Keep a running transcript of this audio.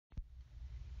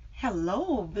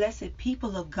Hello, blessed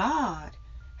people of God.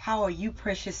 How are you,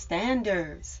 precious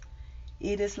standers?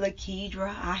 It is Lakeidra.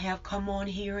 I have come on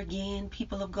here again,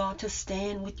 people of God, to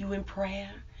stand with you in prayer.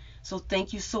 So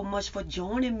thank you so much for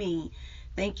joining me.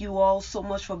 Thank you all so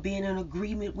much for being in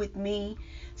agreement with me,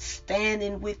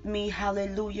 standing with me.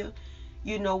 Hallelujah.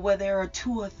 You know, where there are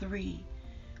two or three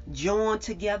joined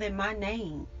together in my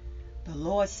name, the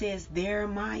Lord says, there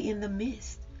am I in the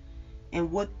midst.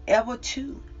 And whatever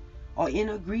two are in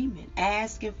agreement,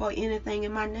 asking for anything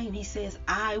in my name, he says,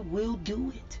 I will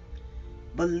do it.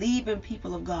 Believing,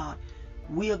 people of God,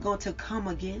 we are going to come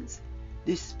against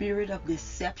the spirit of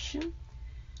deception,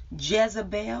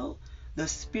 Jezebel, the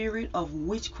spirit of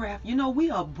witchcraft. You know, we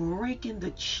are breaking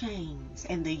the chains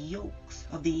and the yokes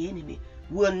of the enemy.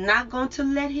 We're not going to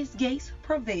let his gates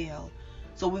prevail.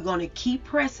 So we're going to keep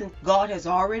pressing. God has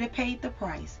already paid the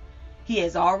price. He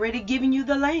has already given you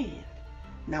the land.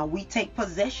 Now we take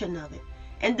possession of it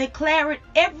and declare it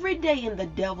every day in the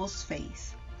devil's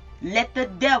face. Let the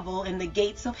devil and the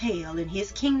gates of hell and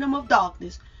his kingdom of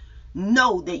darkness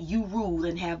know that you rule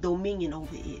and have dominion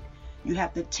over it. You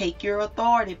have to take your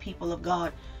authority, people of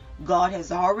God. God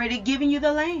has already given you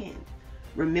the land.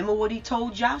 Remember what he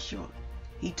told Joshua.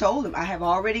 He told him, I have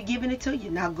already given it to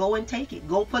you. Now go and take it.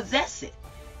 Go possess it.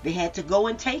 They had to go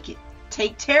and take it.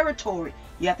 Take territory.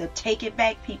 You have to take it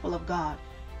back, people of God.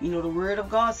 You know, the word of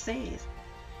God says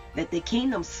that the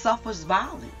kingdom suffers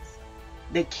violence.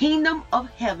 The kingdom of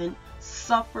heaven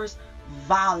suffers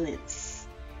violence.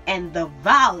 And the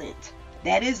violent,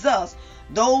 that is us,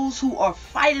 those who are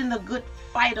fighting the good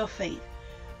fight of faith,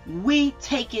 we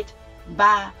take it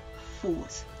by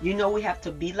force. You know, we have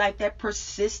to be like that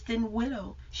persistent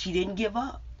widow. She didn't give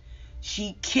up.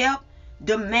 She kept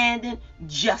demanding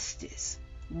justice.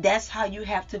 That's how you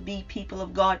have to be, people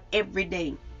of God, every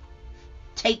day.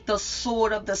 Take the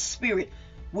sword of the Spirit,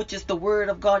 which is the word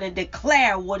of God, and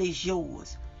declare what is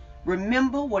yours.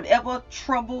 Remember, whatever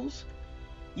troubles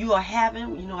you are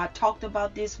having, you know, I talked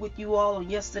about this with you all on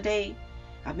yesterday.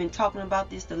 I've been talking about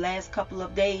this the last couple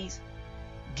of days.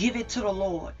 Give it to the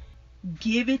Lord.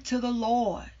 Give it to the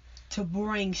Lord to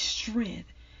bring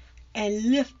strength and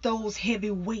lift those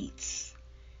heavy weights.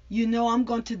 You know, I'm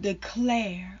going to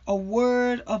declare a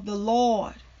word of the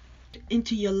Lord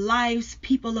into your lives,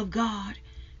 people of God.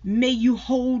 May you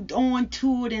hold on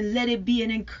to it and let it be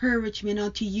an encouragement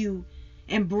unto you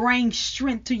and bring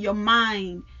strength to your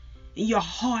mind and your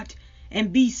heart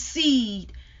and be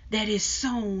seed that is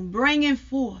sown, bringing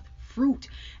forth fruit.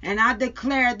 And I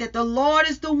declare that the Lord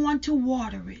is the one to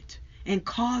water it and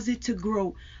cause it to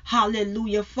grow.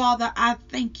 Hallelujah. Father, I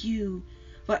thank you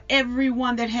for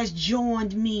everyone that has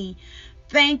joined me.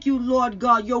 Thank you, Lord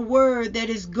God, your word that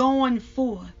is going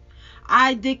forth.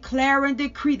 I declare and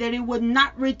decree that it would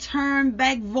not return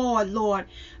back void, Lord.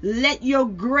 Let your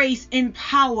grace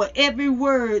empower every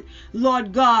word,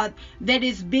 Lord God, that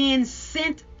is being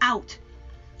sent out.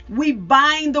 We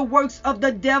bind the works of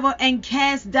the devil and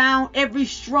cast down every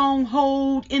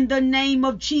stronghold in the name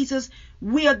of Jesus.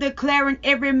 We are declaring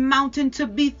every mountain to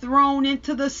be thrown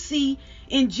into the sea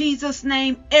in Jesus'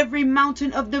 name. Every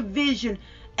mountain of division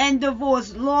and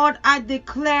divorce, Lord, I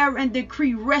declare and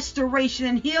decree restoration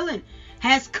and healing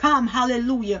has come.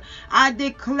 Hallelujah. I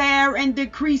declare and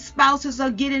decree spouses are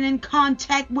getting in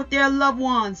contact with their loved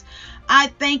ones. I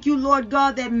thank you, Lord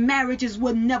God, that marriages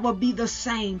will never be the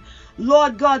same.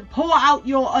 Lord God, pour out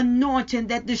your anointing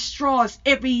that destroys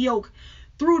every yoke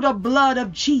through the blood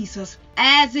of Jesus.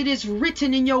 As it is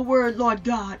written in your word, Lord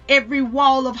God, every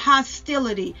wall of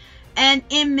hostility and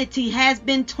enmity has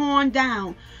been torn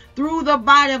down through the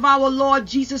body of our Lord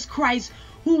Jesus Christ,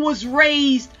 who was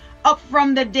raised up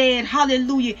from the dead.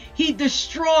 Hallelujah. He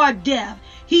destroyed death.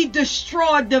 He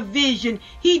destroyed division.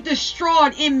 He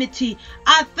destroyed enmity.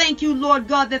 I thank you, Lord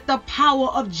God, that the power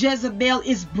of Jezebel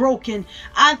is broken.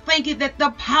 I thank you that the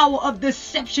power of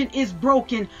deception is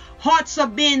broken. Hearts are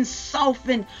being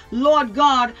softened. Lord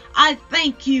God, I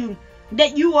thank you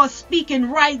that you are speaking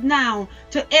right now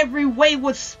to every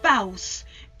wayward spouse.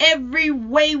 Every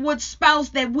wayward spouse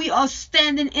that we are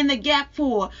standing in the gap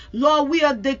for. Lord, we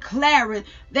are declaring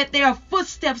that their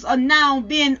footsteps are now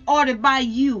being ordered by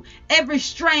you. Every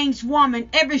strange woman,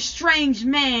 every strange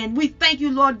man, we thank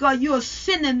you, Lord God, you are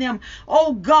sending them.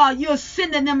 Oh God, you're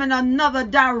sending them in another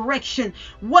direction.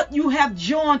 What you have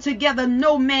joined together,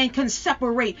 no man can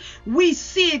separate. We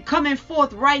see it coming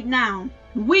forth right now.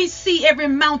 We see every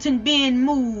mountain being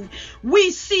moved.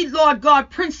 We see, Lord God,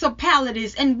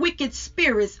 principalities and wicked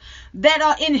spirits that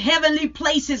are in heavenly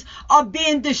places are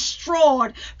being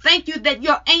destroyed. Thank you that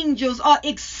your angels are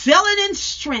excelling in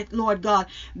strength, Lord God.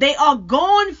 They are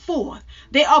going forth.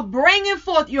 They are bringing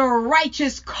forth your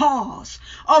righteous cause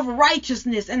of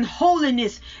righteousness and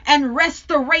holiness and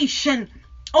restoration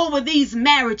over these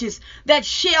marriages that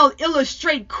shall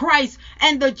illustrate Christ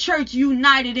and the church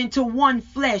united into one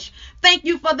flesh. Thank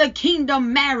you for the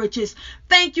kingdom marriages.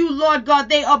 Thank you, Lord God,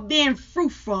 they are being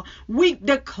fruitful. We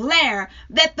declare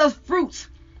that the fruits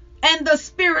and the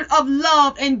spirit of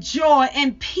love and joy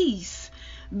and peace,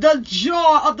 the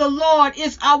joy of the Lord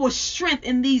is our strength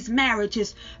in these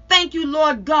marriages. Thank you,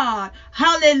 Lord God,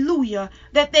 hallelujah,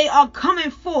 that they are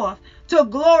coming forth to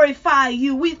glorify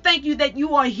you. We thank you that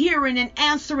you are hearing and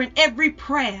answering every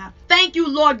prayer. Thank you,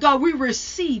 Lord God, we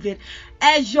receive it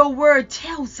as your word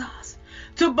tells us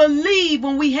to believe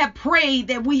when we have prayed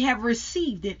that we have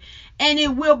received it, and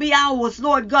it will be ours.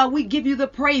 Lord God, we give you the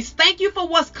praise. Thank you for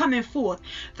what's coming forth.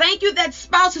 Thank you that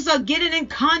spouses are getting in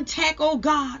contact, oh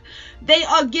God. They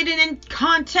are getting in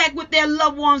contact with their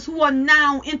loved ones who are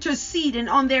now interceding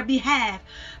on their behalf.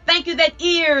 Thank you that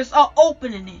ears are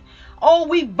opening it. Oh,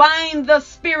 we bind the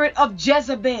spirit of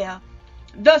Jezebel,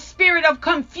 the spirit of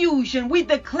confusion. We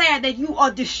declare that you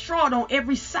are destroyed on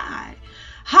every side.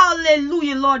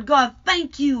 Hallelujah, Lord God.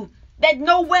 Thank you that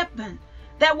no weapon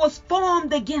that was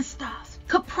formed against us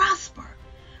could prosper.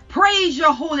 Praise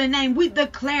your holy name. We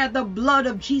declare the blood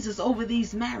of Jesus over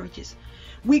these marriages.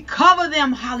 We cover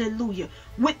them, hallelujah,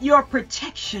 with your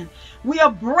protection. We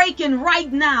are breaking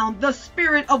right now the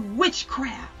spirit of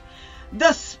witchcraft,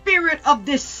 the spirit of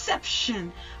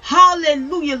deception.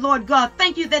 Hallelujah, Lord God.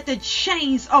 Thank you that the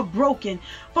chains are broken.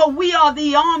 For we are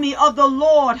the army of the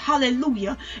Lord.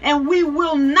 Hallelujah. And we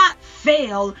will not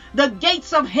fail. The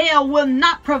gates of hell will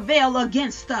not prevail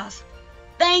against us.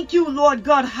 Thank you, Lord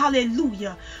God.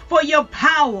 Hallelujah. For your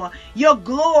power, your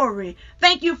glory.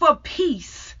 Thank you for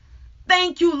peace.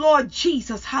 Thank you, Lord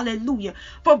Jesus. Hallelujah.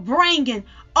 For bringing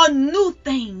a new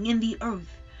thing in the earth.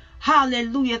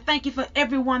 Hallelujah. Thank you for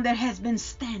everyone that has been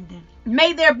standing.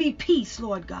 May there be peace,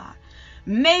 Lord God.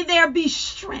 May there be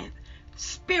strength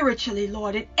spiritually,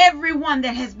 Lord, and everyone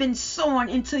that has been sown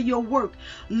into your work,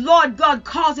 Lord God,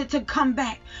 cause it to come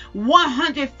back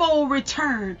 100-fold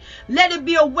return. Let it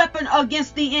be a weapon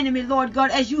against the enemy, Lord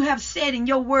God. As you have said in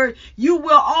your word, you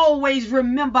will always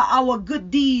remember our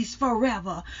good deeds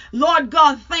forever. Lord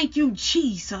God, thank you,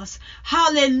 Jesus.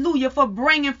 Hallelujah, for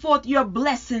bringing forth your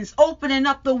blessings, opening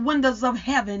up the windows of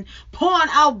heaven, pouring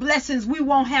out blessings we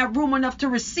won't have room enough to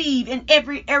receive in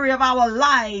every area of our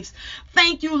lives.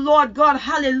 Thank you, Lord God.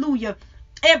 Hallelujah.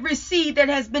 Every seed that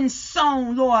has been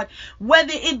sown, Lord,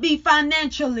 whether it be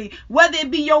financially, whether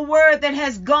it be your word that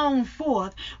has gone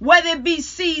forth, whether it be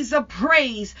seeds of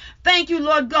praise. Thank you,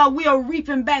 Lord God. We are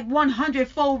reaping back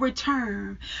 100-fold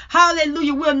return.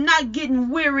 Hallelujah. We're not getting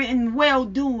weary in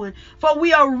well-doing, for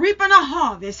we are reaping a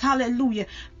harvest. Hallelujah.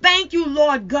 Thank you,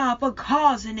 Lord God, for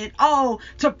causing it all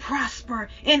to prosper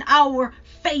in our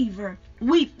favor.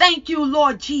 We thank you,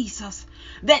 Lord Jesus,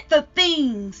 that the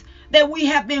things that we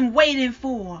have been waiting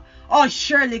for are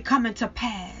surely coming to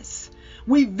pass.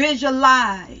 We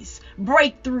visualize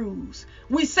breakthroughs.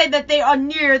 We say that they are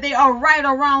near, they are right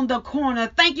around the corner.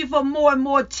 Thank you for more and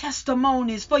more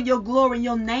testimonies for your glory and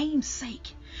your name's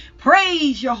sake.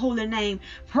 Praise your holy name.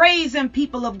 Praise him,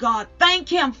 people of God. Thank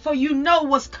him, for you know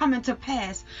what's coming to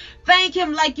pass. Thank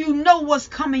him like you know what's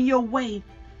coming your way.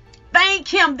 Thank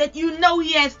him that you know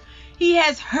he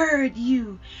has heard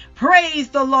you. Praise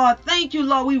the Lord. Thank you,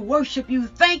 Lord. We worship you.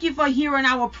 Thank you for hearing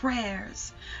our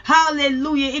prayers.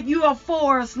 Hallelujah. If you are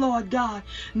for us, Lord God,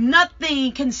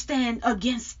 nothing can stand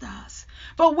against us.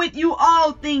 For with you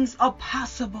all things are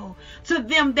possible to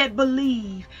them that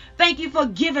believe. Thank you for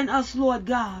giving us, Lord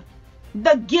God,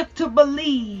 the gift to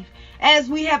believe. As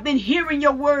we have been hearing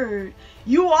your word,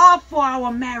 you are for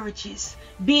our marriages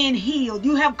being healed.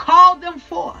 You have called them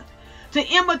forth to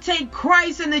imitate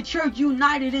Christ and the church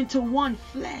united into one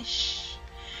flesh.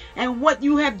 And what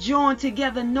you have joined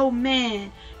together, no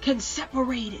man can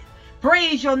separate it.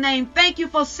 Praise your name. Thank you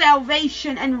for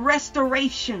salvation and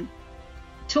restoration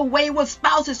to wayward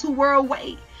spouses who were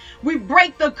away. We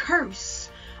break the curse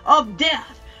of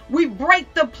death. We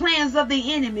break the plans of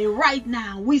the enemy right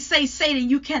now. We say, Satan,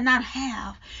 you cannot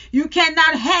have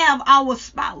our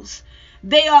spouse.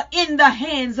 They are in the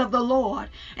hands of the Lord.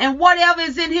 And whatever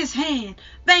is in his hand,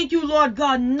 thank you, Lord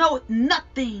God,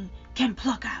 nothing can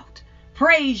pluck out.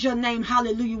 Praise your name.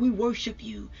 Hallelujah. We worship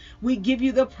you. We give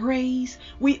you the praise.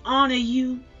 We honor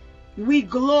you. We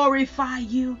glorify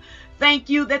you. Thank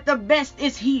you that the best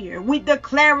is here. We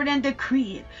declare it and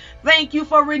decree it. Thank you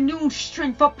for renewed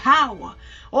strength, for power.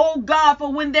 Oh God,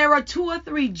 for when there are 2 or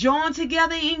 3 joined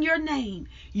together in your name,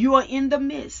 you are in the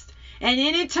midst. And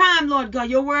anytime, Lord God,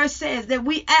 your word says that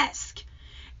we ask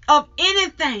of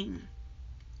anything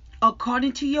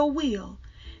according to your will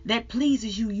that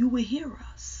pleases you, you will hear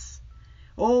us.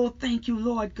 Oh, thank you,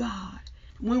 Lord God.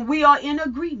 When we are in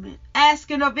agreement,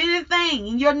 asking of anything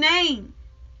in your name,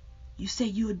 you say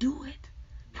you'll do it.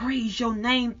 Praise your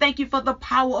name. Thank you for the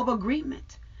power of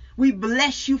agreement. We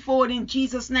bless you for it in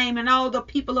Jesus' name. And all the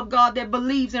people of God that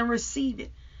believes and receive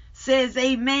it says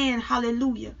amen.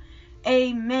 Hallelujah.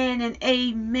 Amen and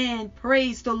amen.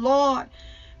 Praise the Lord.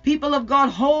 People of God,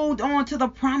 hold on to the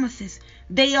promises.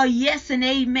 They are yes and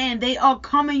amen. They are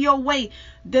coming your way.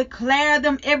 Declare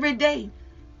them every day.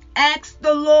 Ask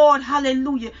the Lord,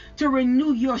 hallelujah, to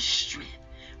renew your strength.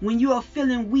 When you are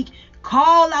feeling weak,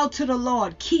 call out to the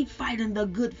Lord. Keep fighting the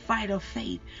good fight of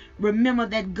faith. Remember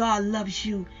that God loves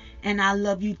you and I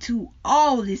love you too.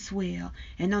 All is well.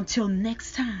 And until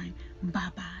next time,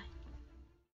 bye-bye.